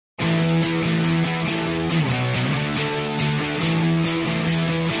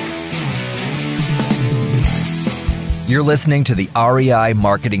You're listening to the REI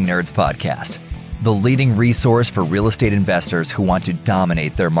Marketing Nerds Podcast, the leading resource for real estate investors who want to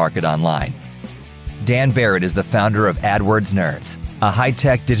dominate their market online. Dan Barrett is the founder of AdWords Nerds, a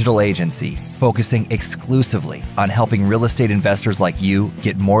high-tech digital agency focusing exclusively on helping real estate investors like you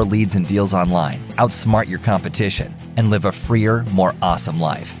get more leads and deals online, outsmart your competition, and live a freer, more awesome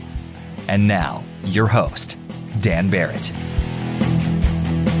life. And now, your host, Dan Barrett.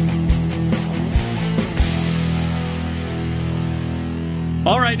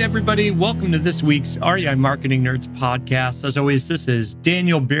 All right, everybody, welcome to this week's REI Marketing Nerds podcast. As always, this is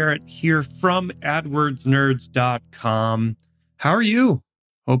Daniel Barrett here from AdWordsNerds.com. How are you?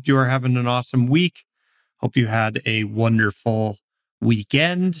 Hope you are having an awesome week. Hope you had a wonderful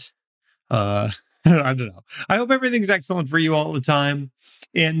weekend. I don't know. I hope everything's excellent for you all the time.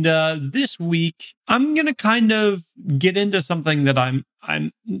 And this week, I'm going to kind of get into something that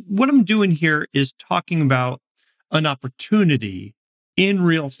what I'm doing here is talking about an opportunity in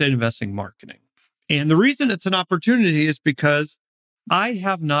real estate investing marketing. And the reason it's an opportunity is because I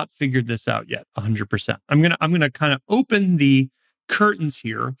have not figured this out yet 100%. I'm going to kind of open the curtains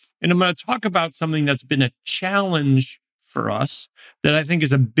here, and I'm going to talk about something that's been a challenge for us that I think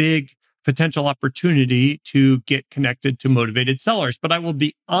is a big potential opportunity to get connected to motivated sellers. But I will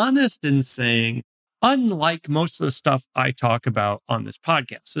be honest in saying, unlike most of the stuff I talk about on this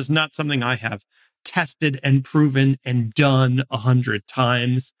podcast, it's not something I have tested and proven and done 100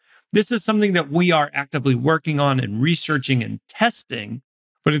 times. This is something that we are actively working on and researching and testing,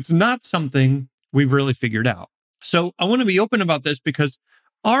 but it's not something we've really figured out. So I want to be open about this because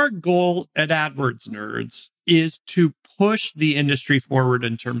our goal at AdWords Nerds is to push the industry forward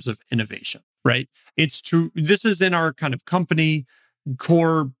in terms of innovation, right? This is in our kind of company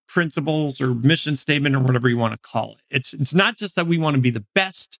core principles or mission statement or whatever you want to call it. It's not just that we want to be the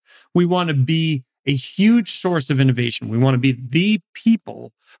best. We want to be a huge source of innovation. We want to be the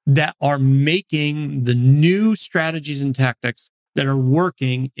people that are making the new strategies and tactics that are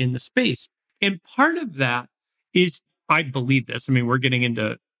working in the space. And part of that is, I believe this, I mean, we're getting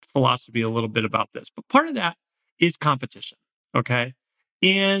into philosophy a little bit about this, but part of that is competition, okay?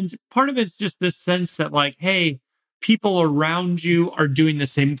 And part of it's just this sense that like, hey, people around you are doing the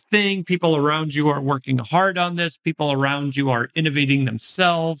same thing. People around you are working hard on this. People around you are innovating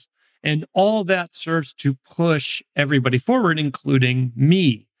themselves. And all that serves to push everybody forward, including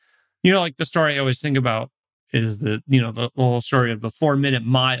me. You know, like the story I always think about is the whole story of the 4-minute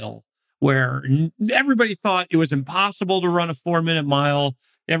mile, where everybody thought it was impossible to run a 4-minute mile.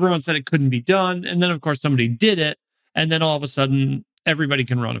 Everyone said it couldn't be done. And then, of course, somebody did it. And then all of a sudden, everybody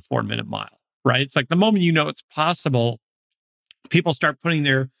can run a 4-minute mile, right? It's like the moment you know it's possible, people start putting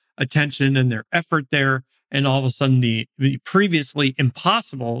their attention and their effort there. And all of a sudden, the previously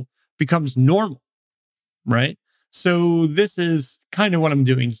impossible becomes normal, right? So this is kind of what I'm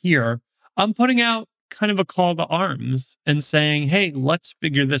doing here. I'm putting out kind of a call to arms and saying, hey, let's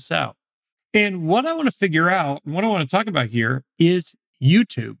figure this out. And what I want to figure out, and what I want to talk about here is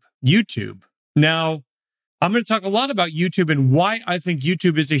YouTube. Now, I'm going to talk a lot about YouTube and why I think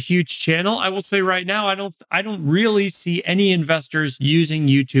YouTube is a huge channel. I will say right now, I don't really see any investors using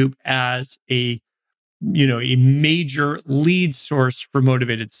YouTube as a major lead source for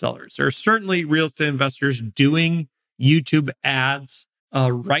motivated sellers. There are certainly real estate investors doing YouTube ads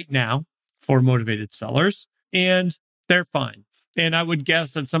right now for motivated sellers, and they're fine. And I would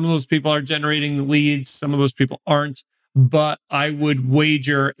guess that some of those people are generating the leads, some of those people aren't, but I would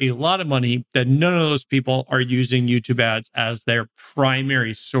wager a lot of money that none of those people are using YouTube ads as their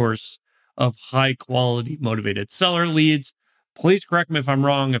primary source of high quality motivated seller leads. Please correct me if I'm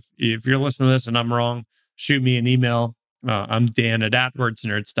wrong. If you're listening to this and I'm wrong, shoot me an email. I'm Dan at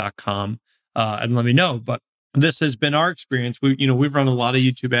AdWordsNerds.com and let me know. But this has been our experience. We've run a lot of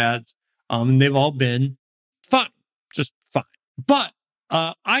YouTube ads. And they've all been fine, just fine. But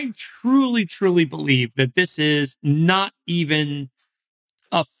I truly, truly believe that this is not even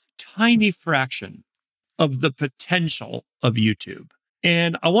a tiny fraction of the potential of YouTube.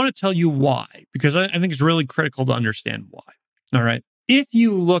 And I want to tell you why, because I think it's really critical to understand why. All right. If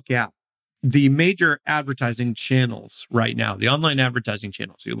you look at the major advertising channels right now, the online advertising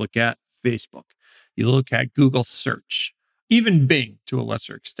channels, you look at Facebook, you look at Google search, even Bing to a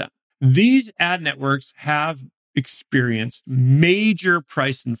lesser extent. These ad networks have experienced major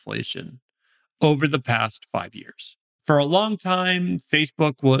price inflation over the past 5 years. For a long time,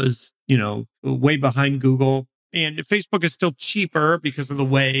 Facebook was, way behind Google, and Facebook is still cheaper because of the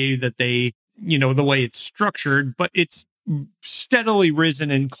way that the way it's structured, but it's steadily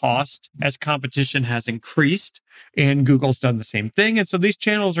risen in cost as competition has increased, and Google's done the same thing. And so these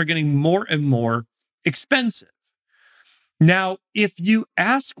channels are getting more and more expensive. Now, if you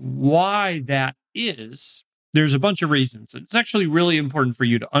ask why that is, there's a bunch of reasons. It's actually really important for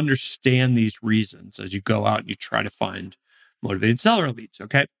you to understand these reasons as you go out and you try to find motivated seller leads.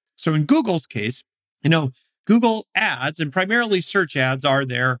 Okay. So in Google's case, Google ads and primarily search ads are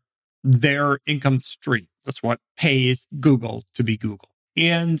their income stream. That's what pays Google to be Google.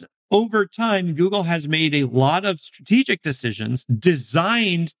 And over time, Google has made a lot of strategic decisions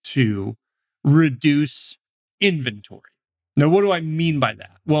designed to reduce inventory. Now, what do I mean by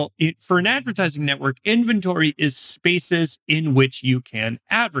that? Well, for an advertising network, inventory is spaces in which you can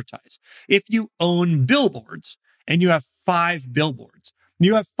advertise. If you own billboards and you have 5 billboards,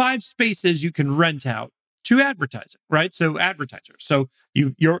 you have 5 spaces you can rent out to advertise it, right? So advertisers. So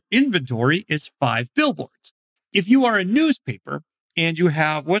your inventory is 5 billboards. If you are a newspaper and you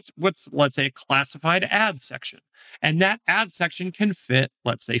have what's let's say a classified ad section, and that ad section can fit,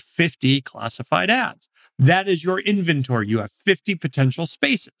 let's say 50 classified ads. That is your inventory. You have 50 potential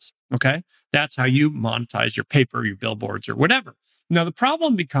spaces. Okay. That's how you monetize your paper, your billboards, or whatever. Now, the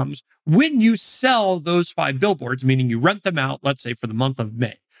problem becomes when you sell those 5 billboards, meaning you rent them out, let's say for the month of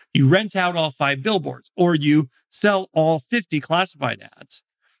May, you rent out all 5 billboards, or you sell all 50 classified ads.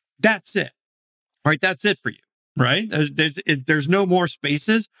 That's it. Right. That's it for you. Right. There's no more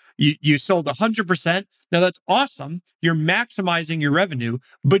spaces. You sold 100%. Now that's awesome. You're maximizing your revenue,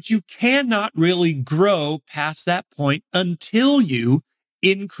 but you cannot really grow past that point until you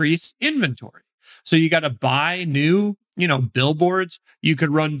increase inventory. So you got to buy new, billboards. You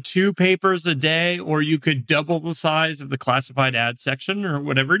could run 2 papers a day, or you could double the size of the classified ad section or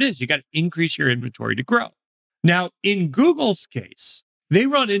whatever it is. You got to increase your inventory to grow. Now, in Google's case, they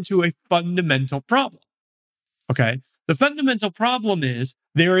run into a fundamental problem. Okay. The fundamental problem is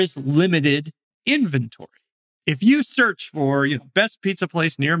there is limited inventory. If you search for, best pizza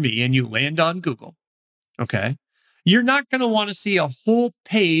place near me and you land on Google, okay, you're not going to want to see a whole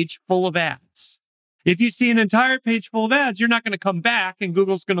page full of ads. If you see an entire page full of ads, you're not going to come back and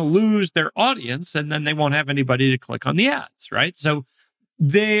Google's going to lose their audience and then they won't have anybody to click on the ads, right? So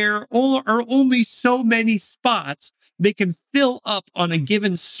there are only so many spots they can fill up on a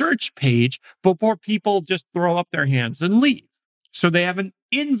given search page before people just throw up their hands and leave. So they have an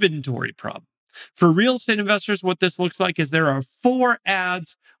inventory problem. For real estate investors, what this looks like is there are 4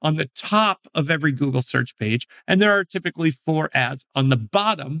 ads on the top of every Google search page, and there are typically 4 ads on the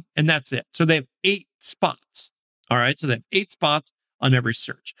bottom, and that's it. So they have 8 spots. All right. So they have 8 spots on every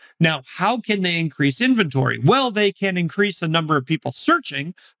search. Now, how can they increase inventory? Well, they can increase the number of people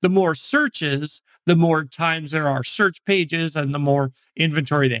searching. The more searches, the more times there are search pages and the more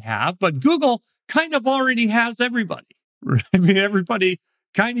inventory they have. But Google kind of already has everybody. I mean, everybody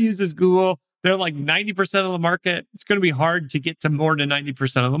kind of uses Google. They're like 90% of the market. It's going to be hard to get to more than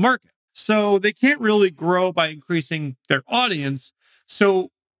 90% of the market. So they can't really grow by increasing their audience.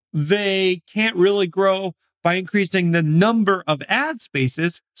 So they can't really grow by increasing the number of ad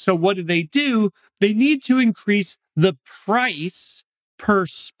spaces. So what do? They need to increase the price per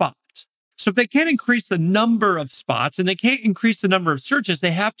spot. So if they can't increase the number of spots and they can't increase the number of searches,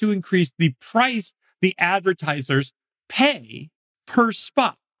 they have to increase the price the advertisers pay per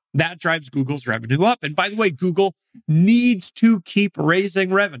spot. That drives Google's revenue up. And by the way, Google needs to keep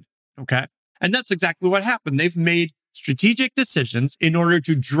raising revenue. Okay. And that's exactly what happened. They've made strategic decisions in order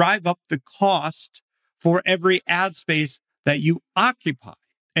to drive up the cost for every ad space that you occupy.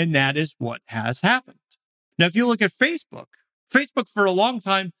 And that is what has happened. Now, if you look at Facebook for a long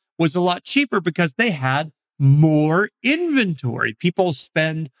time was a lot cheaper because they had more inventory. People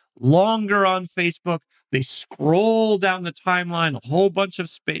spend longer on Facebook. They scroll down the timeline a whole bunch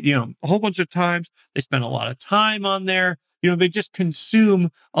of a whole bunch of times. They spend a lot of time on there. They just consume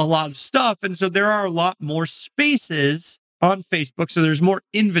a lot of stuff. And so there are a lot more spaces on Facebook. So there's more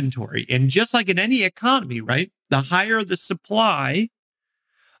inventory. And just like in any economy, right? The higher the supply,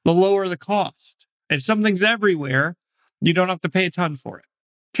 the lower the cost. If something's everywhere, you don't have to pay a ton for it.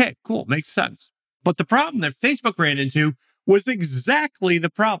 Okay, cool. Makes sense. But the problem that Facebook ran into was exactly the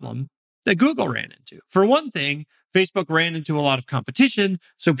problem that Google ran into. For one thing, Facebook ran into a lot of competition.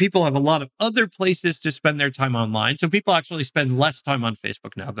 So people have a lot of other places to spend their time online. So people actually spend less time on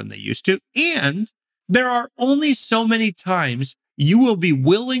Facebook now than they used to. And there are only so many times you will be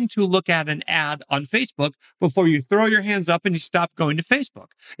willing to look at an ad on Facebook before you throw your hands up and you stop going to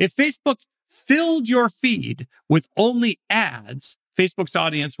Facebook. If Facebook filled your feed with only ads, Facebook's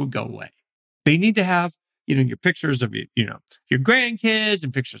audience would go away. They need to have, your pictures of, your grandkids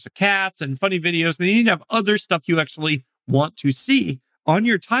and pictures of cats and funny videos. They need to have other stuff you actually want to see on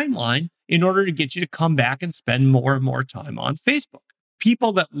your timeline in order to get you to come back and spend more and more time on Facebook.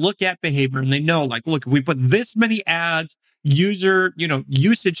 People that look at behavior and they know, like, look, if we put this many ads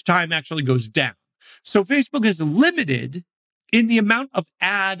usage time actually goes down. So Facebook is limited in the amount of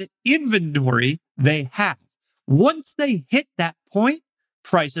ad inventory they have. Once they hit that point,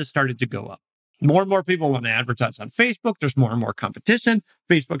 prices started to go up. More and more people want to advertise on Facebook. There's more and more competition.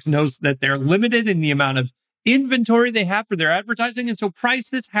 Facebook knows that they're limited in the amount of inventory they have for their advertising, and so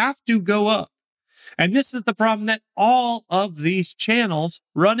prices have to go up. And this is the problem that all of these channels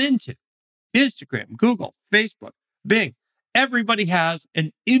run into. Instagram, Google, Facebook, Bing. Everybody has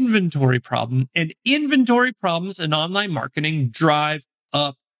an inventory problem, and inventory problems in online marketing drive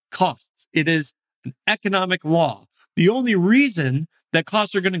up costs. It is an economic law. The only reason that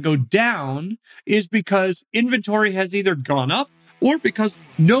costs are going to go down is because inventory has either gone up or because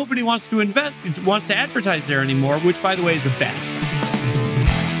nobody wants to advertise there anymore, which, by the way, is a bad sign.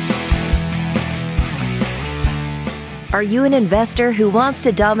 Are you an investor who wants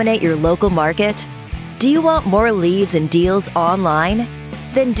to dominate your local market? Do you want more leads and deals online?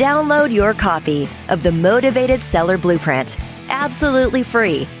 Then download your copy of the Motivated Seller Blueprint, absolutely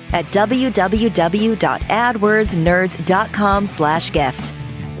free, at www.adwordsnerds.com/gift.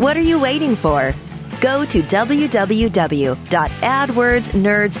 What are you waiting for? Go to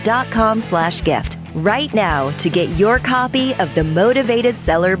www.adwordsnerds.com/gift right now to get your copy of the Motivated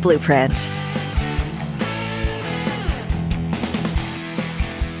Seller Blueprint.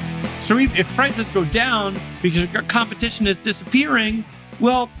 So if prices go down because competition is disappearing,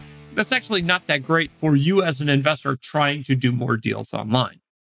 well, that's actually not that great for you as an investor trying to do more deals online.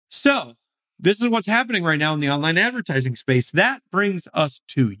 So this is what's happening right now in the online advertising space. That brings us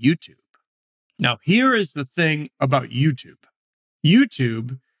to YouTube. Now, here is the thing about YouTube.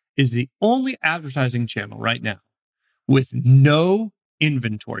 YouTube is the only advertising channel right now with no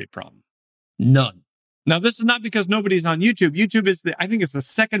inventory problem. None. Now, this is not because nobody's on YouTube. YouTube is I think it's the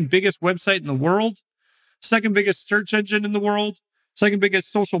second biggest website in the world, second biggest search engine in the world, second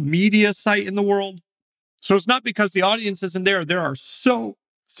biggest social media site in the world. So it's not because the audience isn't there. There are so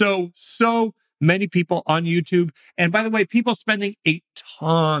many people on YouTube. And by the way, people spending a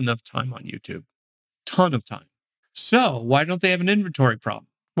ton of time on YouTube. Ton of time. So why don't they have an inventory problem?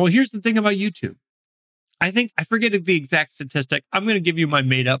 Well, here's the thing about YouTube. I forget the exact statistic. I'm going to give you my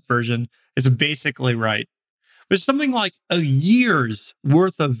made up version. It's basically right. But it's something like a year's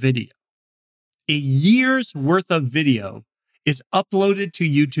worth of video. A year's worth of video is uploaded to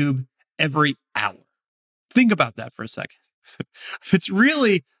YouTube every hour. Think about that for a second. This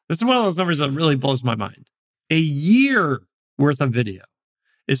is one of those numbers that really blows my mind. A year worth of video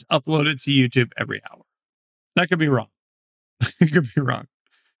is uploaded to YouTube every hour. That could be wrong. It could be wrong.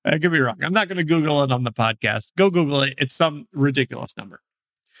 I could be wrong. I'm not going to Google it on the podcast. Go Google it. It's some ridiculous number.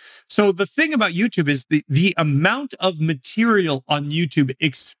 So the thing about YouTube is the amount of material on YouTube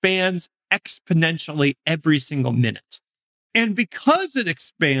expands exponentially every single minute. And because it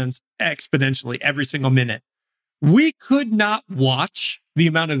expands exponentially every single minute, we could not watch the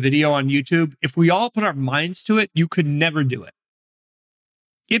amount of video on YouTube. If we all put our minds to it, you could never do it.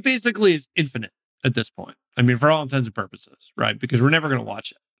 It basically is infinite at this point. I mean, for all intents and purposes, right? Because we're never going to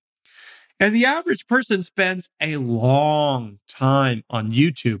watch it. And the average person spends a long time on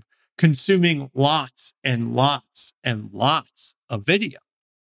YouTube consuming lots and lots and lots of video.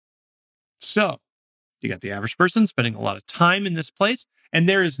 So you got the average person spending a lot of time in this place, and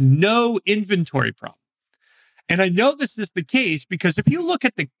there is no inventory problem. And I know this is the case because if you look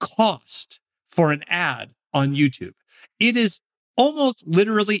at the cost for an ad on YouTube, it is almost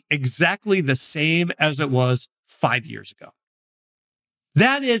literally exactly the same as it was 5 years ago.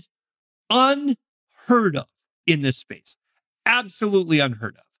 That is unheard of in this space. Absolutely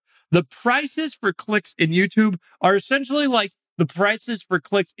unheard of. The prices for clicks in YouTube are essentially like the prices for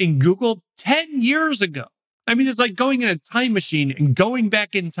clicks in Google 10 years ago. I mean, it's like going in a time machine and going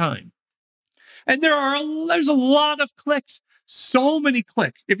back in time. And there's a lot of clicks, so many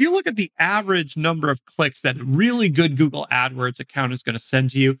clicks. If you look at the average number of clicks that a really good Google AdWords account is going to send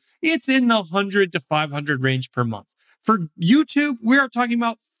to you, it's in the 100 to 500 range per month. For YouTube, we are talking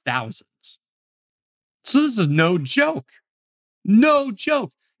about thousands. So this is no joke. No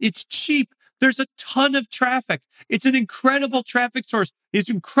joke. It's cheap. There's a ton of traffic. It's an incredible traffic source. It's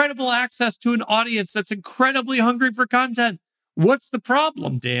incredible access to an audience that's incredibly hungry for content. What's the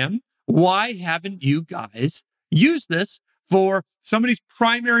problem, Dan? Why haven't you guys used this for somebody's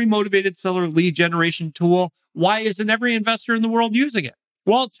primary motivated seller lead generation tool? Why isn't every investor in the world using it?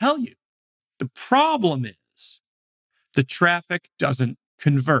 Well, I'll tell you. The problem is the traffic doesn't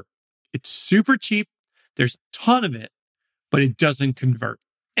convert. It's super cheap. There's a ton of it, but it doesn't convert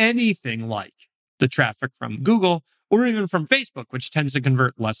anything like the traffic from Google or even from Facebook, which tends to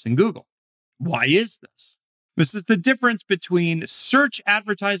convert less than Google. Why is this? This is the difference between search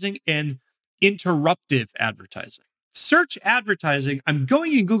advertising and interruptive advertising. Search advertising, I'm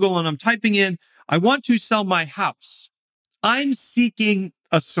going in Google and I'm typing in, I want to sell my house. I'm seeking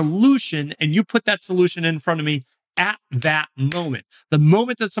a solution, and you put that solution in front of me at that moment. The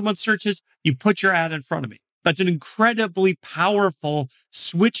moment that someone searches, you put your ad in front of me. That's an incredibly powerful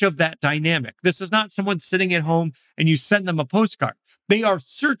switch of that dynamic. This is not someone sitting at home and you send them a postcard. They are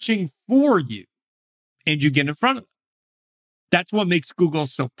searching for you and you get in front of them. That's what makes Google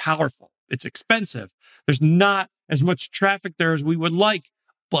so powerful. It's expensive. There's not as much traffic there as we would like,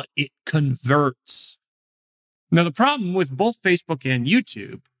 but it converts. Now, the problem with both Facebook and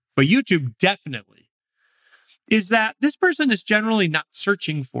YouTube, but YouTube definitely, is that this person is generally not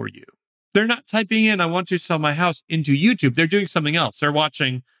searching for you. They're not typing in, I want to sell my house into YouTube. They're doing something else. They're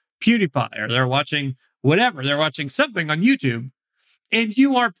watching PewDiePie or they're watching whatever. They're watching something on YouTube, and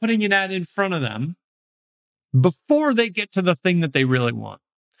you are putting an ad in front of them before they get to the thing that they really want.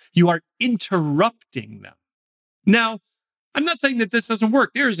 You are interrupting them. Now, I'm not saying that this doesn't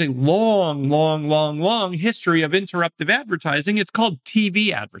work. There is a long history of interruptive advertising. It's called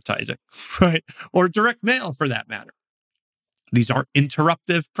TV advertising, right? Or direct mail for that matter. These are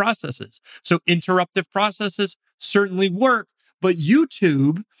interruptive processes. So interruptive processes certainly work, but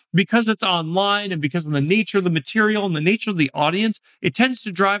YouTube, because it's online and because of the nature of the material and the nature of the audience, it tends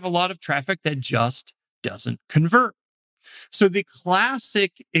to drive a lot of traffic that just doesn't convert. So the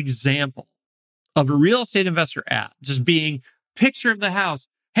classic example of a real estate investor ad just being picture of the house.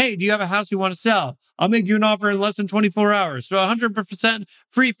 Hey, do you have a house you want to sell? I'll make you an offer in less than 24 hours. So 100%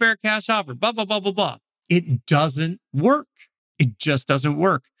 free fair cash offer, blah, blah, blah, blah, blah. It doesn't work. It just doesn't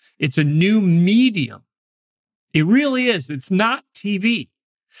work. It's a new medium. It really is. It's not TV.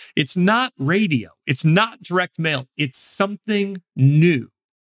 It's not radio. It's not direct mail. It's something new.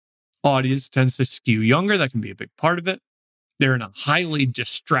 Audience tends to skew younger. That can be a big part of it. They're in a highly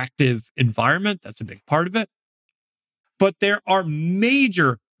distractive environment. That's a big part of it. But there are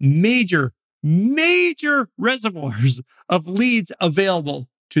major reservoirs of leads available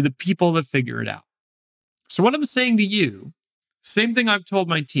to the people that figure it out. So what I'm saying to you, same thing I've told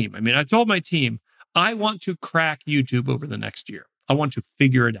my team. I told my team, I want to crack YouTube over the next year. I want to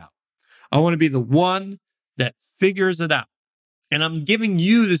figure it out. I want to be the one that figures it out. And I'm giving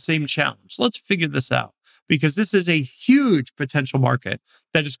you the same challenge. Let's figure this out, because this is a huge potential market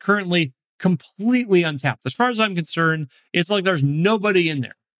that is currently completely untapped. As far as I'm concerned, it's like there's nobody in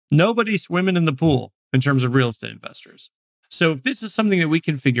there. Nobody swimming in the pool in terms of real estate investors. So if this is something that we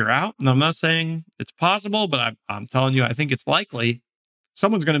can figure out, and I'm not saying it's possible, but I'm telling you, I think it's likely,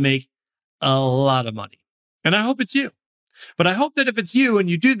 someone's going to make a lot of money. And I hope it's you. But I hope that if it's you and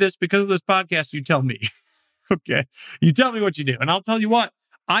you do this because of this podcast, you tell me. Okay. You tell me what you do. And I'll tell you what,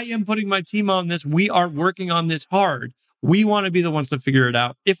 I am putting my team on this. We are working on this hard. We want to be the ones to figure it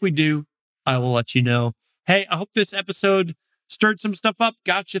out. If we do, I will let you know. Hey, I hope this episode stirred some stuff up,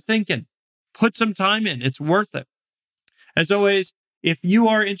 got you thinking. Put some time in. It's worth it. As always, if you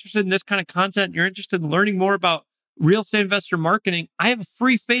are interested in this kind of content, you're interested in learning more about real estate investor marketing, I have a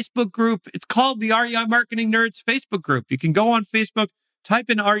free Facebook group. It's called the REI Marketing Nerds Facebook group. You can go on Facebook, type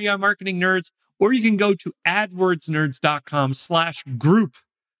in REI Marketing Nerds, or you can go to adwordsnerds.com/group.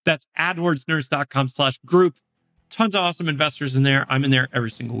 That's adwordsnerds.com/group. Tons of awesome investors in there. I'm in there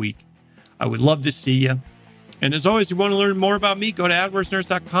every single week. I would love to see you. And as always, if you want to learn more about me, go to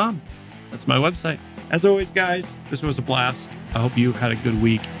adwordsnerds.com. That's my website. As always, guys, this was a blast. I hope you had a good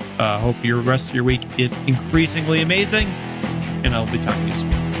week. I hope your rest of your week is increasingly amazing. And I'll be talking to you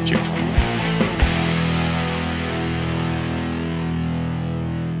soon. Cheers.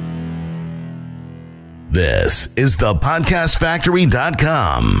 This is the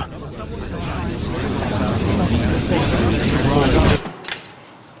podcastfactory.com.